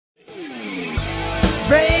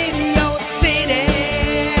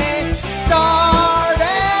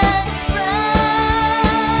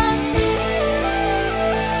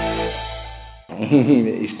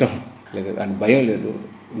ఇష్టం లేదు అండ్ భయం లేదు,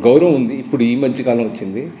 గౌరవం ఉంది. ఇప్పుడు ఈ మధ్య కాలం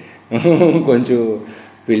వచ్చింది కొంచెం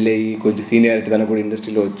పెళ్ళయి కొంచెం సీనియారిటీ తన కూడా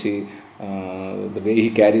ఇండస్ట్రీలో వచ్చి the way he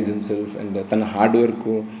carries himself and తన హార్డ్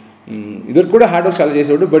వర్క్, ఇదివరకు కూడా హార్డ్ వర్క్ చాలా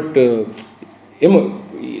చేసేవాడు. బట్ ఏమో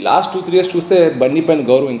ఈ లాస్ట్ 2-3 years చూస్తే బన్నీ పైన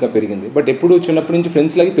గౌరవం ఇంకా పెరిగింది. బట్ ఎప్పుడు చిన్నప్పటి నుంచి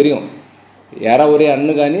ఫ్రెండ్స్ లాగే పెరిగాం. యారా ఒరే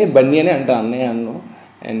అన్ను కానీ బన్నీ అని అంటా, అన్నయ్య అన్ను.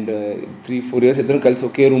 అండ్ 3-4 years ఇద్దరం కలిసి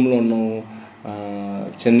ఒకే రూమ్లో ఉన్నాము,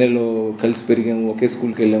 చెన్నైలో కలిసి పెరిగాము, ఒకే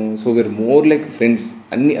స్కూల్కి వెళ్ళాము. So we are more like friends.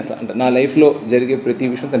 అన్నీ అసలు అంటే నా లైఫ్లో జరిగే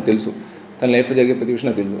ప్రతి విషయం తనకు తెలుసు, తన లైఫ్లో జరిగే ప్రతి విషయం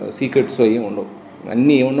నాకు తెలుసు. సీక్రెట్స్ ఏమి ఉండవు,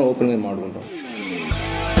 అన్నీ ఏమన్నా ఓపెన్గా మాట్లాడుకుంటాం.